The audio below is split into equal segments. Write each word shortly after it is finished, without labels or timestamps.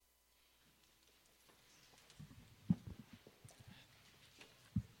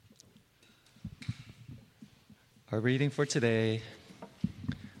Our reading for today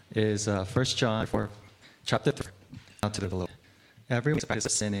is 1 John 4, chapter 3, down to the below. Everyone who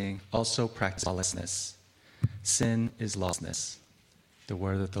practices sinning also practices lawlessness. Sin is lawlessness. The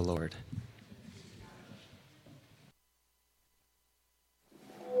word of the Lord.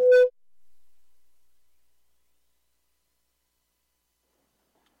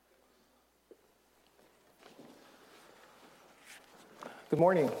 Good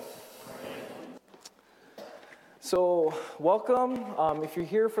morning. So, welcome. If you're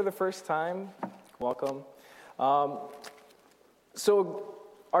here for the first time, welcome. So,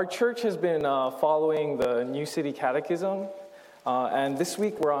 our church has been following the New City Catechism, and this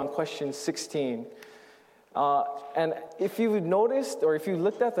week we're on question 16. And if you've noticed, or if you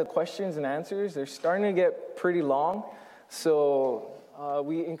looked at the questions and answers, they're starting to get pretty long. So,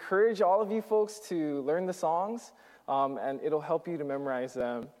 we encourage all of you folks to learn the songs, and it'll help you to memorize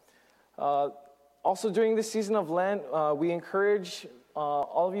them. Also, during this season of Lent, we encourage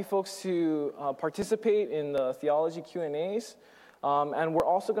all of you folks to participate in the theology Q&As. And we're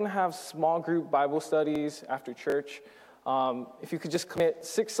also going to have small group Bible studies after church. If you could just commit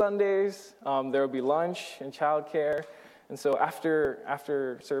 6 Sundays, there will be lunch and childcare. And so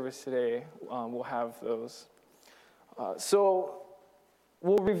after service today, we'll have those. So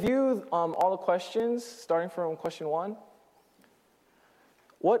we'll review all the questions, starting from question 1.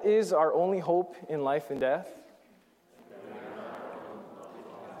 What is our only hope in life and death?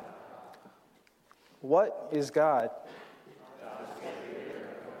 What is God?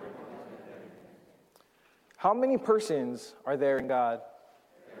 How many persons are there in God?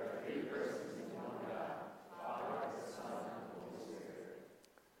 There are 3 persons in one God, Father, Son, and Holy Spirit.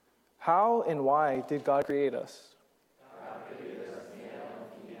 How and why did God create us? God created us male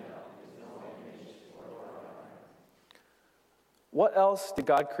and female, with no image or form. What else did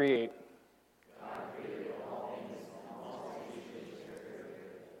God create? God created all things, and all things which are created.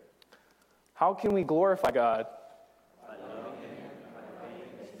 How can we glorify God?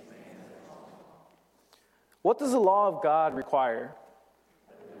 What does the law of God require?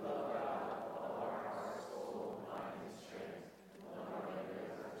 We love God with all our heart, soul, mind, and strength, and love our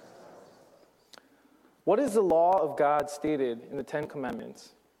neighbor as ourselves. What is the law of God stated in the 10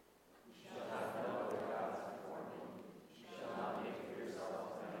 Commandments? You shall have no other gods before me. You shall not make for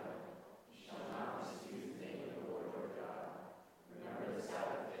yourself an idol. You shall not misuse the name of the Lord your God. Remember the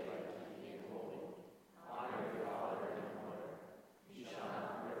Sabbath day to keep it holy. Honor your father and mother. You shall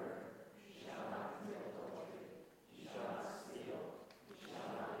not murder. You shall not commit adultery. You shall not steal. You shall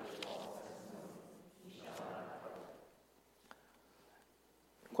not give false testimony. You shall not covet.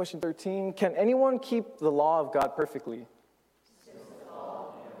 Question 13. Can anyone keep the law of God perfectly? Since the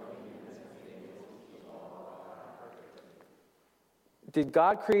fall, every human has been able to keep the law of God perfectly. Did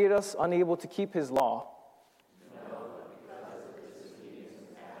God create us unable to keep his law? No, but because of the disobedience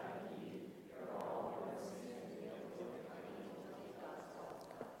of Adam and Eve, we are all born in sin and unable to keep God's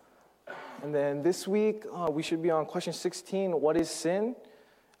law. And then this week, we should be on question 16. What is sin?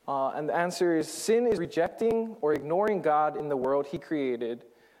 And the answer is sin is rejecting or ignoring God in the world he created,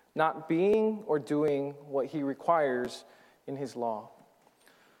 not being or doing what he requires in his law.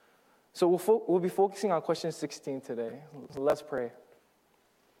 So we'll be focusing on question 16 today. So let's pray.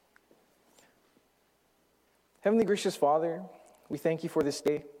 Heavenly gracious Father, we thank you for this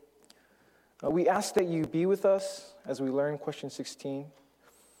day. We ask that you be with us as we learn question 16.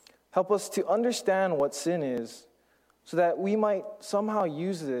 Help us to understand what sin is so that we might somehow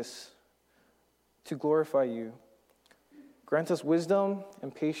use this to glorify you. Grant us wisdom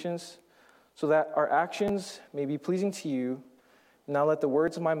and patience so that our actions may be pleasing to you. Now let the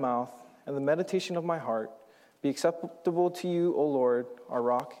words of my mouth and the meditation of my heart be acceptable to you, O Lord, our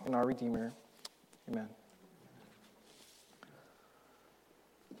rock and our Redeemer. Amen.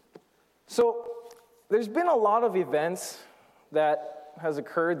 So, there's been a lot of events that has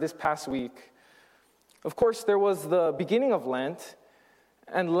occurred this past week. Of course, there was the beginning of Lent,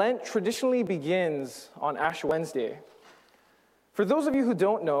 and Lent traditionally begins on Ash Wednesday. For those of you who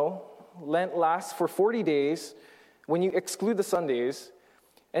don't know, Lent lasts for 40 days when you exclude the Sundays,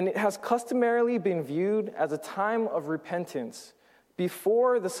 and it has customarily been viewed as a time of repentance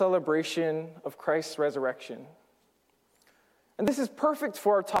before the celebration of Christ's resurrection. And this is perfect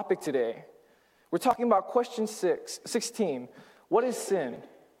for our topic today. We're talking about question 16. What is sin?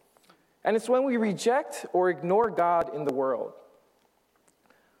 And it's when we reject or ignore God in the world.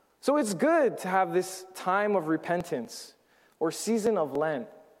 So it's good to have this time of repentance or season of Lent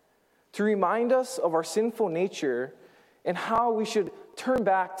to remind us of our sinful nature and how we should turn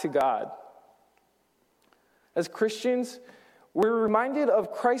back to God. As Christians, we're reminded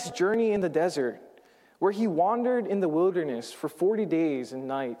of Christ's journey in the desert where he wandered in the wilderness for 40 days and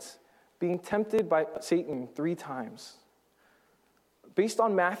nights, being tempted by Satan 3 times. Based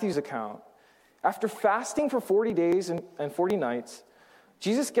on Matthew's account, after fasting for 40 days and 40 nights,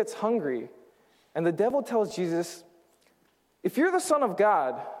 Jesus gets hungry, and the devil tells Jesus, "If you're the Son of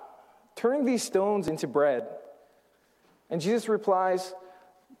God, turn these stones into bread." And Jesus replies,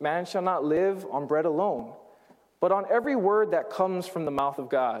 "Man shall not live on bread alone, but on every word that comes from the mouth of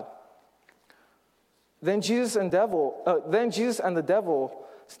God." Then Jesus and the devil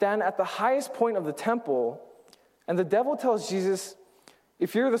stand at the highest point of the temple, and the devil tells Jesus,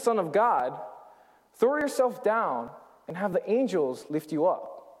 "If you're the Son of God, throw yourself down and have the angels lift you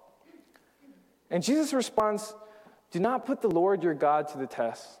up." And Jesus responds, "Do not put the Lord your God to the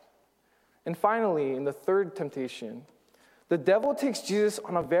test." And finally, in the third temptation, the devil takes Jesus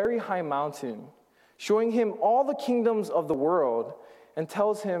on a very high mountain, showing him all the kingdoms of the world, and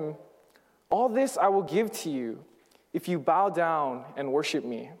tells him, "All this I will give to you if you bow down and worship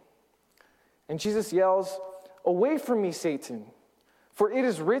me." And Jesus yells, "Away from me, Satan, for it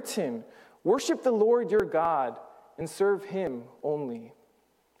is written, worship the Lord your God and serve him only."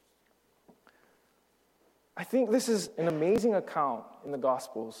 I think this is an amazing account in the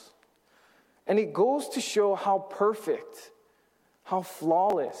Gospels. And it goes to show how perfect, how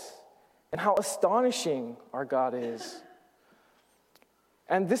flawless, and how astonishing our God is.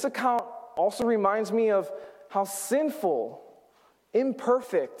 And this account also reminds me of how sinful,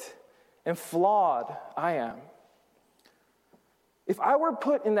 imperfect, and flawed I am. If I were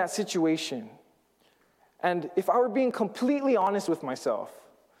put in that situation, and if I were being completely honest with myself,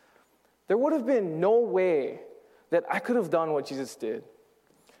 there would have been no way that I could have done what Jesus did,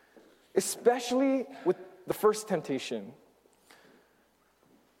 especially with the first temptation.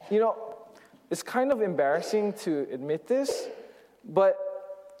 You know, it's kind of embarrassing to admit this, but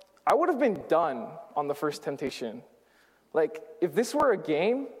I would have been done on the first temptation. Like, if this were a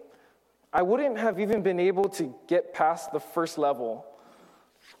game, I wouldn't have even been able to get past the first level.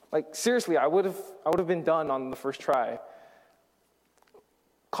 Like, seriously, I would have been done on the first try.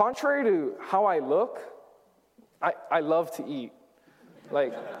 Contrary to how I look, I love to eat.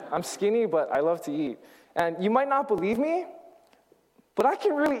 Like, I'm skinny, but I love to eat. And you might not believe me, but I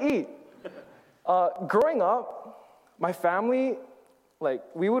can really eat. Growing up, my family,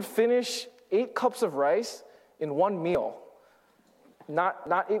 we would finish 8 cups of rice in one meal.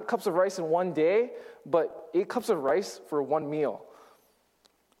 Not 8 cups of rice in one day, but 8 cups of rice for one meal.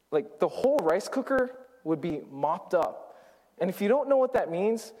 Like, the whole rice cooker would be mopped up. And if you don't know what that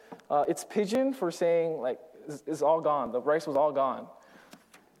means, it's Pidgin for saying, it's all gone. The rice was all gone.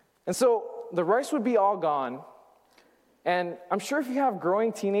 And so the rice would be all gone. And I'm sure if you have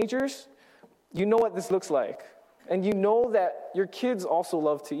growing teenagers, you know what this looks like. And you know that your kids also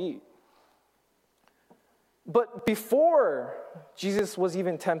love to eat. But before Jesus was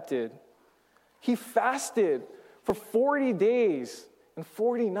even tempted, he fasted for 40 days and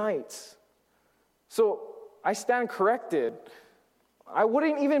 40 nights. So I stand corrected. I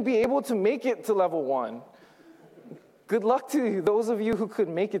wouldn't even be able to make it to level 1. Good luck to those of you who could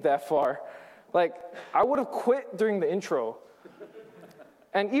make it that far. I would have quit during the intro.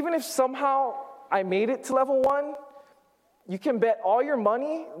 And even if somehow I made it to level 1, you can bet all your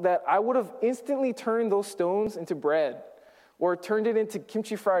money that I would have instantly turned those stones into bread, or turned it into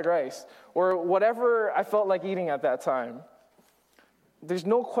kimchi fried rice, or whatever I felt like eating at that time. There's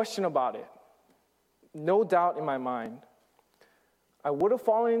no question about it. No doubt in my mind. I would have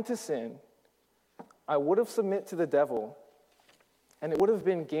fallen into sin. I would have submitted to the devil, and it would have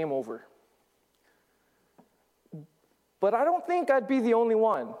been game over. But I don't think I'd be the only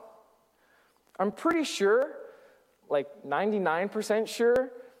one. I'm pretty sure, 99%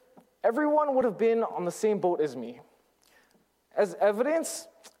 sure, everyone would have been on the same boat as me. As evidence,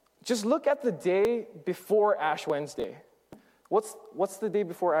 just look at the day before Ash Wednesday. What's the day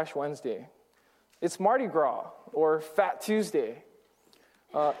before Ash Wednesday? It's Mardi Gras, or Fat Tuesday.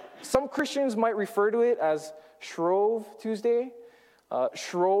 Some Christians might refer to it as Shrove Tuesday.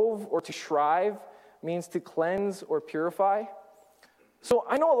 Shrove, or to shrive, means to cleanse or purify. So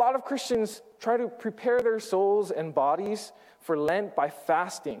I know a lot of Christians try to prepare their souls and bodies for Lent by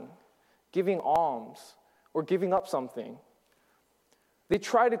fasting, giving alms, or giving up something. They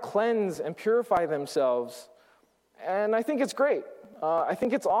try to cleanse and purify themselves, and I think it's great. I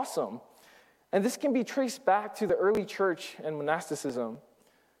think it's awesome. And this can be traced back to the early church and monasticism.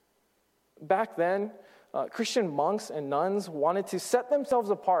 Back then, Christian monks and nuns wanted to set themselves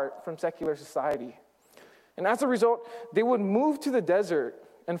apart from secular society. And as a result, they would move to the desert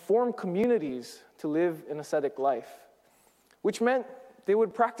and form communities to live an ascetic life, which meant they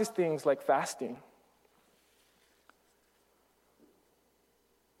would practice things like fasting.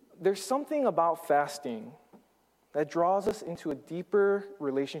 there's something about fasting that draws us into a deeper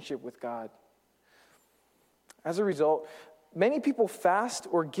relationship with God. As a result, many people fast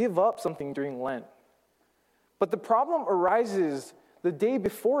or give up something during Lent. But the problem arises the day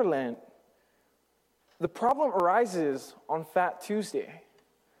before Lent. The problem arises on Fat Tuesday.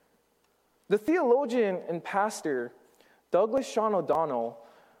 The theologian and pastor Douglas Sean O'Donnell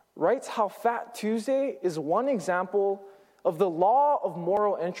writes how Fat Tuesday is one example of the law of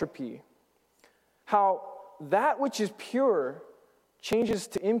moral entropy, how that which is pure changes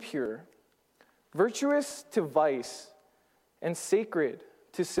to impure, virtuous to vice, and sacred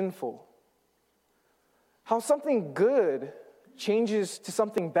to sinful. How something good changes to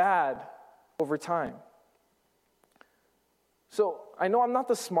something bad over time. So I know I'm not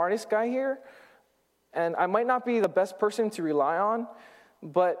the smartest guy here, and I might not be the best person to rely on,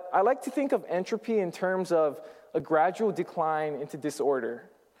 but I like to think of entropy in terms of a gradual decline into disorder.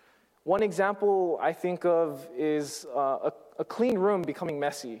 One example I think of is a clean room becoming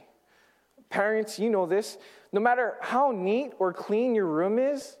messy. Parents, you know this. No matter how neat or clean your room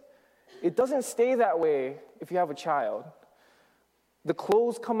is, it doesn't stay that way if you have a child. The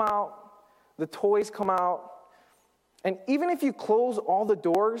clothes come out, the toys come out, and even if you close all the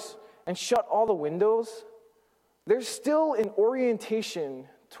doors and shut all the windows, there's still an orientation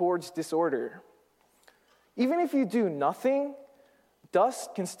towards disorder. Even if you do nothing,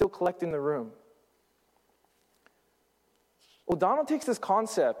 dust can still collect in the room. O'Donnell takes this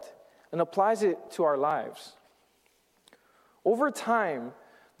concept and applies it to our lives. Over time,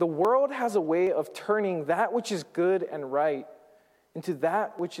 the world has a way of turning that which is good and right into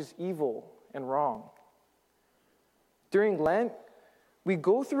that which is evil and wrong. During Lent, we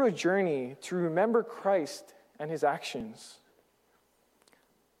go through a journey to remember Christ and his actions.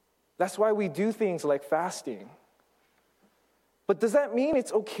 That's why we do things like fasting. But does that mean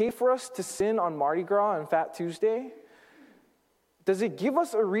it's okay for us to sin on Mardi Gras and Fat Tuesday? Does it give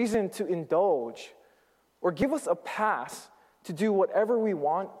us a reason to indulge or give us a pass to do whatever we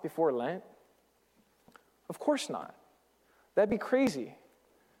want before Lent? Of course not. That'd be crazy.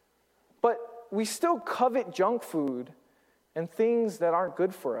 But we still covet junk food and things that aren't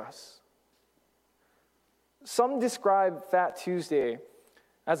good for us. Some describe Fat Tuesday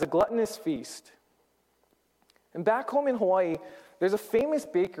as a gluttonous feast. And back home in Hawaii, there's a famous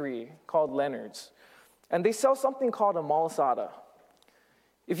bakery called Leonard's, and they sell something called a malasada.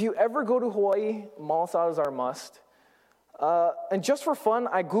 If you ever go to Hawaii, malasadas are a must. And just for fun,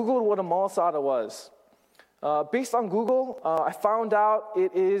 I Googled what a malasada was. Based on Google, I found out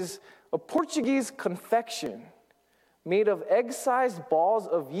it is a Portuguese confection made of egg-sized balls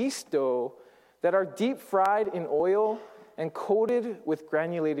of yeast dough that are deep fried in oil and coated with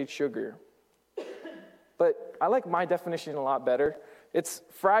granulated sugar. But I like my definition a lot better. It's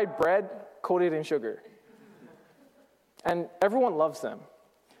fried bread coated in sugar. And everyone loves them.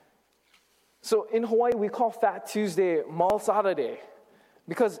 So in Hawaii, we call Fat Tuesday Malasada Day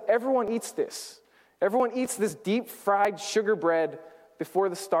because everyone eats this. Everyone eats this deep fried sugar bread before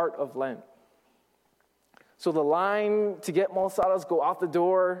the start of Lent. So the line to get malasadas go out the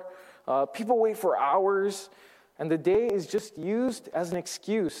door. People wait for hours. And the day is just used as an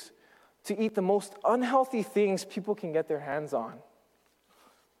excuse to eat the most unhealthy things people can get their hands on.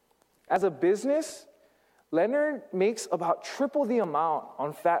 As a business, Leonard makes about triple the amount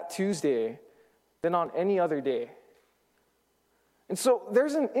on Fat Tuesday than on any other day. And so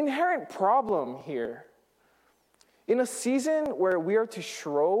there's an inherent problem here. In a season where we are to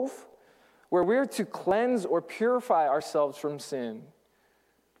shrove, where we are to cleanse or purify ourselves from sin,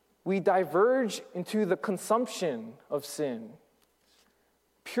 we diverge into the consumption of sin.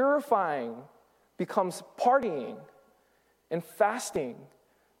 Purifying becomes partying, and fasting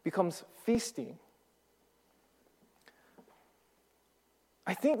becomes feasting.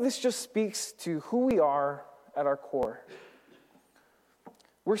 I think this just speaks to who we are at our core.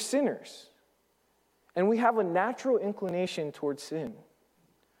 We're sinners, and we have a natural inclination towards sin.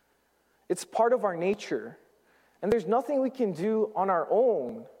 It's part of our nature, and there's nothing we can do on our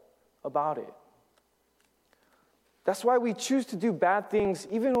own about it. That's why we choose to do bad things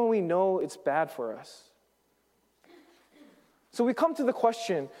even when we know it's bad for us. So we come to the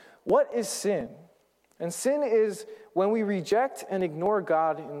question, what is sin? And sin is when we reject and ignore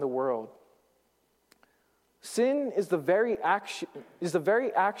God in the world. Sin is the very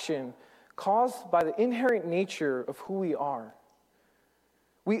action caused by the inherent nature of who we are.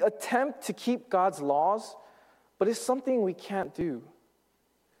 We attempt to keep God's laws, but it's something we can't do.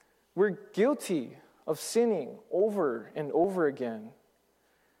 We're guilty of sinning over and over again.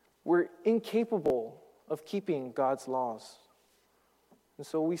 We're incapable of keeping God's laws. and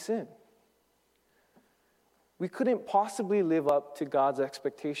so we sin. We couldn't possibly live up to God's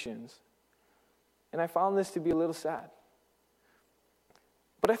expectations. And I found this to be a little sad.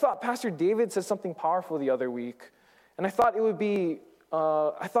 But I thought Pastor David said something powerful the other week, and I thought we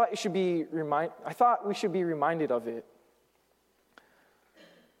should be reminded of it.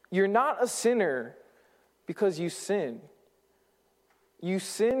 You're not a sinner because you sin. You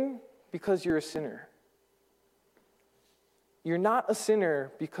sin because you're a sinner. You're not a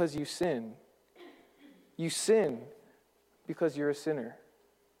sinner because you sin. You sin because you're a sinner.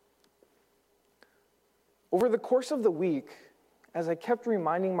 Over the course of the week, as I kept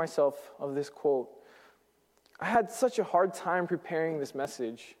reminding myself of this quote, I had such a hard time preparing this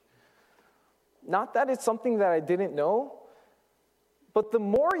message. Not that it's something that I didn't know, but the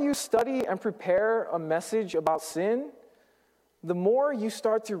more you study and prepare a message about sin, the more you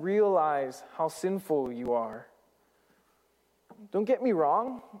start to realize how sinful you are. Don't get me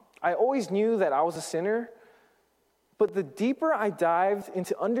wrong, I always knew that I was a sinner, but the deeper I dived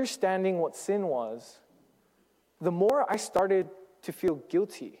into understanding what sin was, the more I started to feel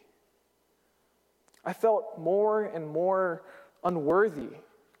guilty. I felt more and more unworthy,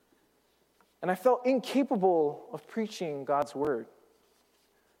 and I felt incapable of preaching God's word.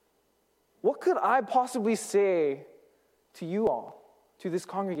 What could I possibly say to you all, to this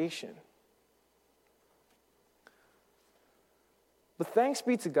congregation? But thanks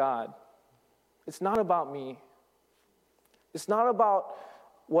be to God, it's not about me. It's not about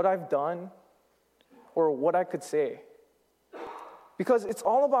what I've done or what I could say. Because it's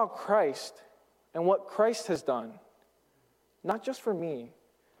all about Christ and what Christ has done. Not just for me,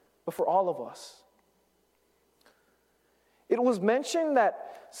 but for all of us. It was mentioned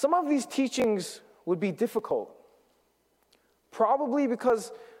that some of these teachings would be difficult. Probably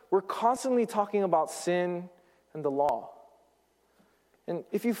because we're constantly talking about sin and the law. And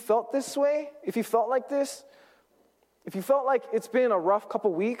if you felt this way, if you felt like this, if you felt like it's been a rough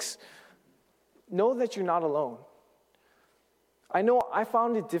couple weeks, know that you're not alone. I know I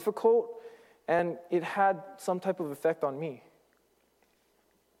found it difficult, and it had some type of effect on me.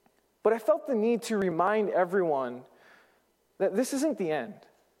 But I felt the need to remind everyone that this isn't the end.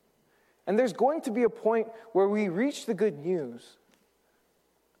 And there's going to be a point where we reach the good news.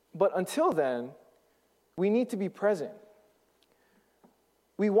 But until then, we need to be present.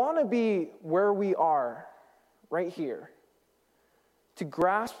 We want to be where we are, right here, to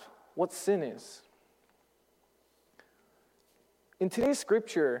grasp what sin is. In today's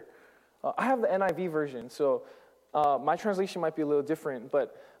scripture, I have the NIV version, so my translation might be a little different,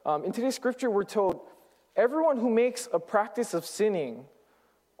 but in today's scripture we're told, everyone who makes a practice of sinning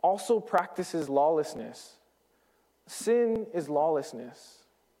also practices lawlessness. Sin is lawlessness.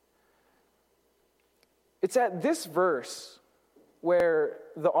 It's at this verse where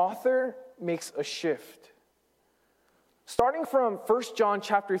the author makes a shift. Starting from 1 John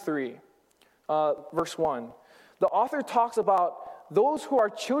chapter 3, verse 1, the author talks about those who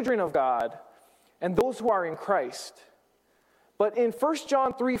are children of God and those who are in Christ. But in 1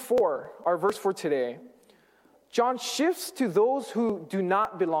 John 3:4, our verse for today, John shifts to those who do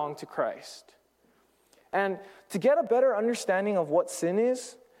not belong to Christ. And to get a better understanding of what sin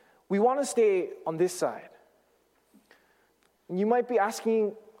is, we want to stay on this side. And you might be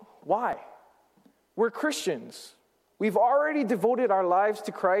asking, why? We're Christians. We've already devoted our lives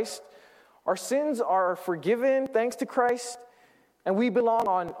to Christ. Our sins are forgiven thanks to Christ, and we belong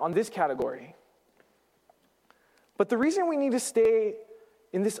on this category. But the reason we need to stay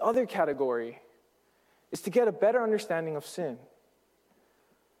in this other category is to get a better understanding of sin.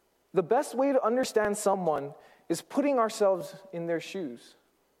 The best way to understand someone is putting ourselves in their shoes.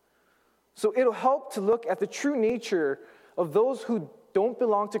 So it'll help to look at the true nature of those who don't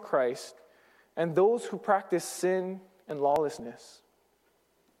belong to Christ and those who practice sin and lawlessness.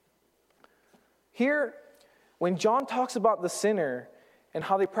 Here, when John talks about the sinner and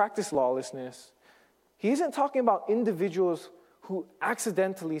how they practice lawlessness, he isn't talking about individuals who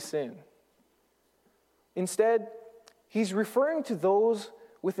accidentally sin. Instead, he's referring to those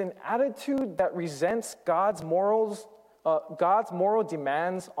with an attitude that resents God's moral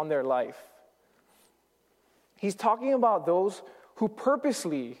demands on their life. He's talking about those who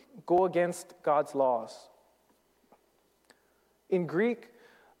purposely go against God's laws. In Greek,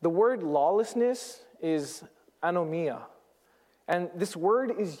 the word lawlessness is anomia. And this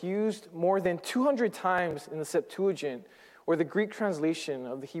word is used more than 200 times in the Septuagint, or the Greek translation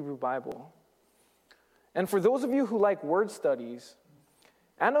of the Hebrew Bible. And for those of you who like word studies,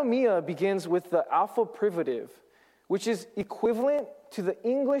 anomia begins with the alpha privative, which is equivalent to the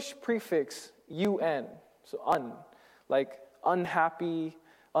English prefix un, so like unhappy,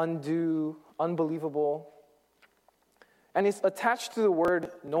 undue, unbelievable. And it's attached to the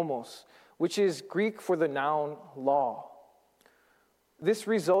word nomos, which is Greek for the noun law. This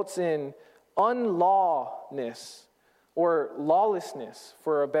results in unlawness, or lawlessness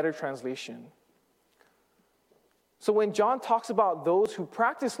for a better translation. So when John talks about those who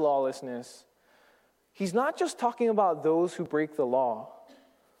practice lawlessness, he's not just talking about those who break the law.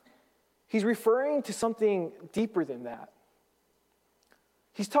 He's referring to something deeper than that.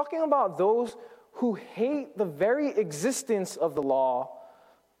 He's talking about those who hate the very existence of the law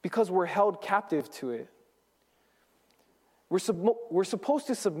because we're held captive to it. We're supposed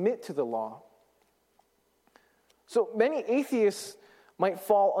to submit to the law. So many atheists might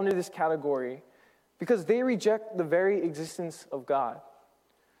fall under this category because they reject the very existence of God.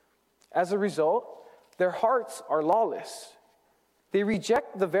 As a result, their hearts are lawless. They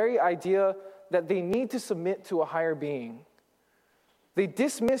reject the very idea that they need to submit to a higher being. They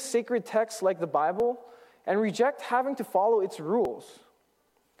dismiss sacred texts like the Bible and reject having to follow its rules.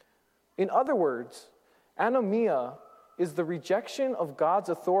 In other words, anomia is the rejection of God's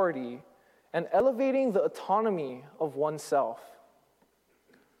authority and elevating the autonomy of oneself.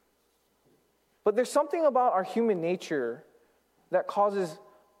 But there's something about our human nature that causes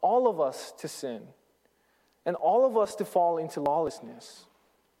all of us to sin and all of us to fall into lawlessness.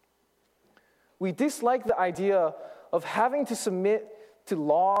 We dislike the idea of having to submit to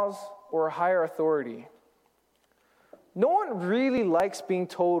laws or a higher authority. No one really likes being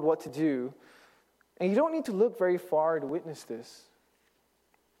told what to do, and you don't need to look very far to witness this.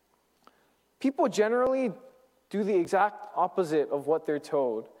 People generally do the exact opposite of what they're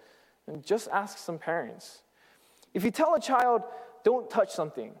told. And just ask some parents. If you tell a child, don't touch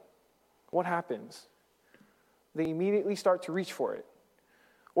something, what happens? They immediately start to reach for it.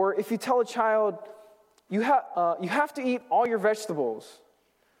 Or if you tell a child, you have to eat all your vegetables,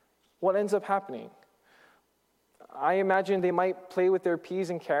 what ends up happening? I imagine they might play with their peas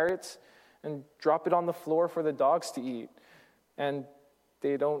and carrots and drop it on the floor for the dogs to eat. And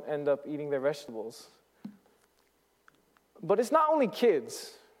they don't end up eating their vegetables. But it's not only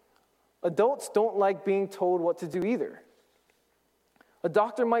kids. Adults don't like being told what to do either. A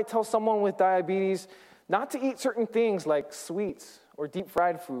doctor might tell someone with diabetes not to eat certain things like sweets or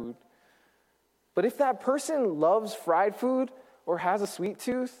deep-fried food. But if that person loves fried food or has a sweet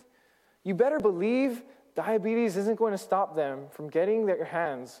tooth, you better believe diabetes isn't going to stop them from getting their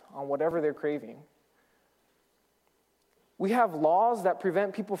hands on whatever they're craving. We have laws that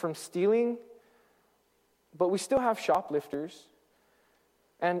prevent people from stealing, but we still have shoplifters.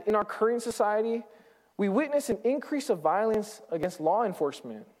 And in our current society, we witness an increase of violence against law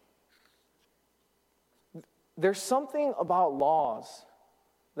enforcement. There's something about laws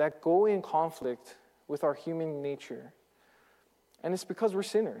that go in conflict with our human nature, and it's because we're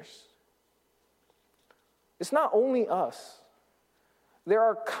sinners. It's not only us. There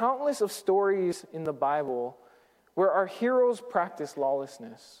are countless of stories in the Bible where our heroes practice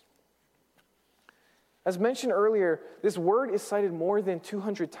lawlessness. As mentioned earlier, this word is cited more than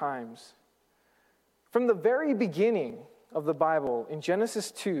 200 times. From the very beginning of the Bible, in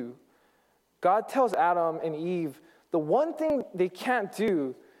Genesis 2, God tells Adam and Eve the one thing they can't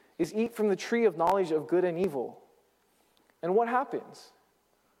do is eat from the tree of knowledge of good and evil. And what happens?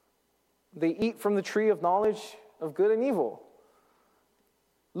 They eat from the tree of knowledge of good and evil.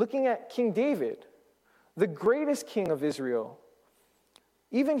 Looking at King David, the greatest king of Israel,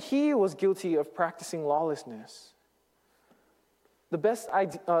 even he was guilty of practicing lawlessness. The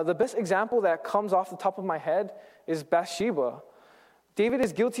best example that comes off the top of my head is Bathsheba. David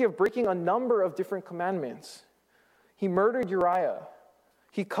is guilty of breaking a number of different commandments. He murdered Uriah.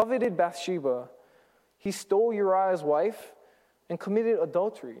 He coveted Bathsheba. He stole Uriah's wife and committed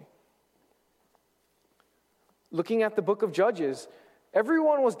adultery. Looking at the book of Judges,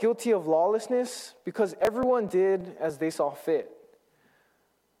 everyone was guilty of lawlessness because everyone did as they saw fit.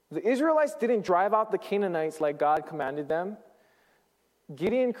 The Israelites didn't drive out the Canaanites like God commanded them.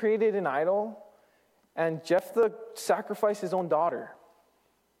 Gideon created an idol, and Jephthah sacrificed his own daughter.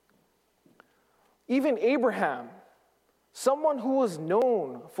 Even Abraham, someone who was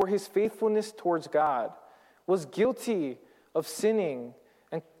known for his faithfulness towards God, was guilty of sinning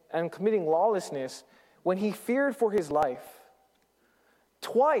and committing lawlessness when he feared for his life.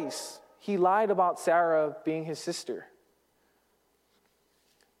 Twice he lied about Sarah being his sister.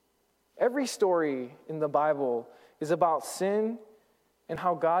 Every story in the Bible is about sin and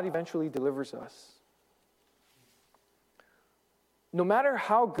how God eventually delivers us. No matter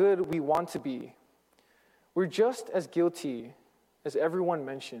how good we want to be, we're just as guilty as everyone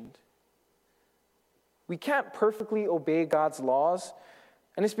mentioned. We can't perfectly obey God's laws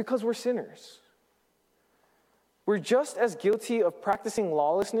And it's because we're sinners. We're just as guilty of practicing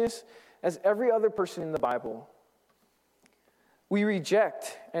lawlessness as every other person in the Bible. We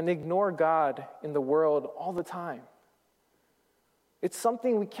reject and ignore God in the world all the time. It's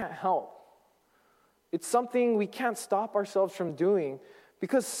something we can't help. It's something we can't stop ourselves from doing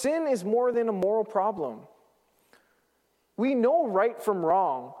because sin is more than a moral problem. We know right from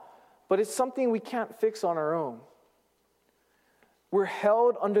wrong, but it's something we can't fix on our own. We're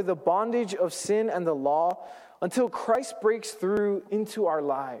held under the bondage of sin and the law until Christ breaks through into our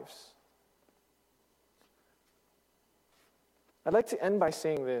lives. I'd like to end by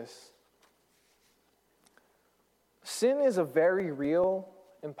saying this. Sin is a very real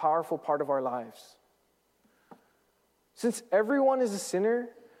and powerful part of our lives. Since everyone is a sinner,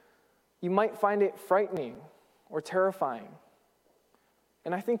 you might find it frightening or terrifying.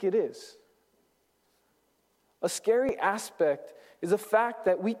 And I think it is. A scary aspect is the fact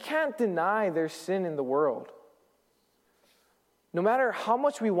that we can't deny there's sin in the world. No matter how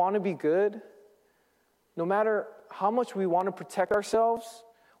much we want to be good, no matter how much we want to protect ourselves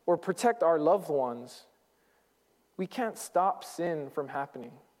or protect our loved ones, we can't stop sin from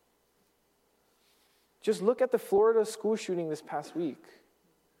happening. Just look at the Florida school shooting this past week.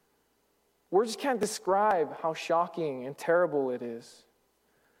 Words can't describe how shocking and terrible it is.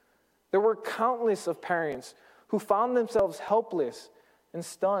 There were countless of parents who found themselves helpless and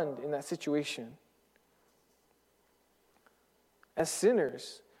stunned in that situation. As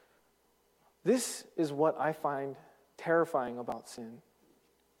sinners, this is what I find terrifying about sin.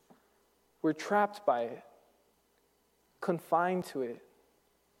 We're trapped by it, confined to it,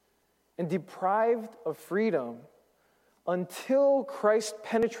 and deprived of freedom until Christ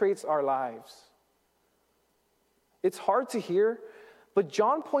penetrates our lives. It's hard to hear, but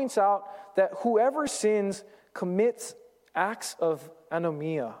John points out that whoever sins commits acts of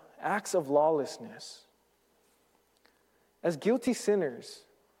anomia, acts of lawlessness. As guilty sinners,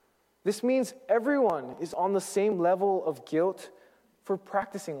 this means everyone is on the same level of guilt for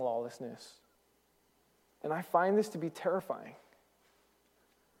practicing lawlessness. And I find this to be terrifying.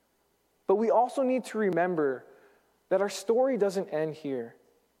 But we also need to remember that our story doesn't end here.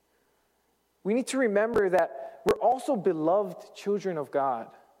 We need to remember that we're also beloved children of God,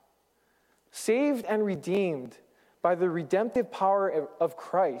 saved and redeemed by the redemptive power of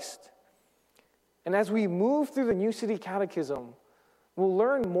Christ. And as we move through the New City Catechism, we'll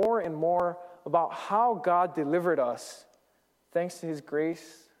learn more and more about how God delivered us thanks to his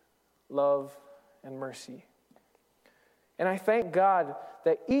grace, love, and mercy. And I thank God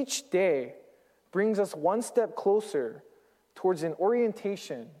that each day brings us one step closer towards an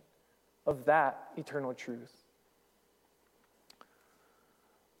orientation of that eternal truth.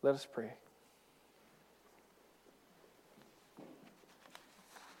 Let us pray.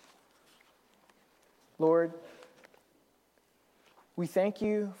 Lord, we thank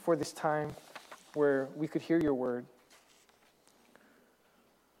you for this time where we could hear your word.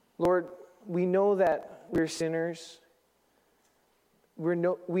 Lord, we know that we're sinners. We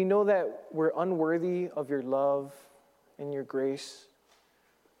know that we're unworthy of your love and your grace.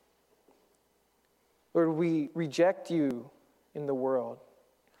 Lord, we reject you in the world,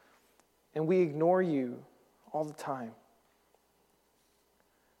 and we ignore you all the time.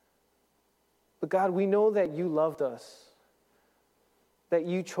 But God, we know that you loved us, that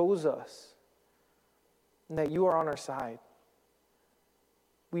you chose us, and that you are on our side.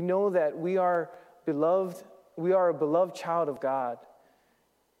 We know that we are beloved, we are a beloved child of God.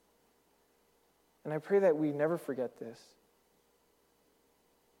 And I pray that we never forget this.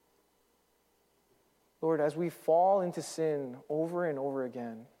 Lord, as we fall into sin over and over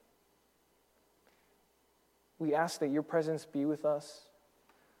again, we ask that your presence be with us,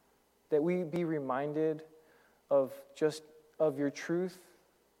 that we be reminded of your truth,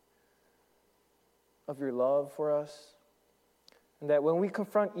 of your love for us, and that when we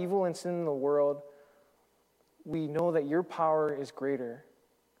confront evil and sin in the world, we know that your power is greater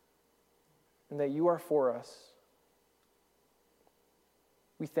and that you are for us.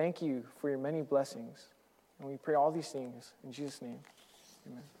 We thank you for your many blessings, and we pray all these things in Jesus' name.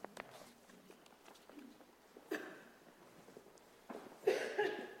 Amen.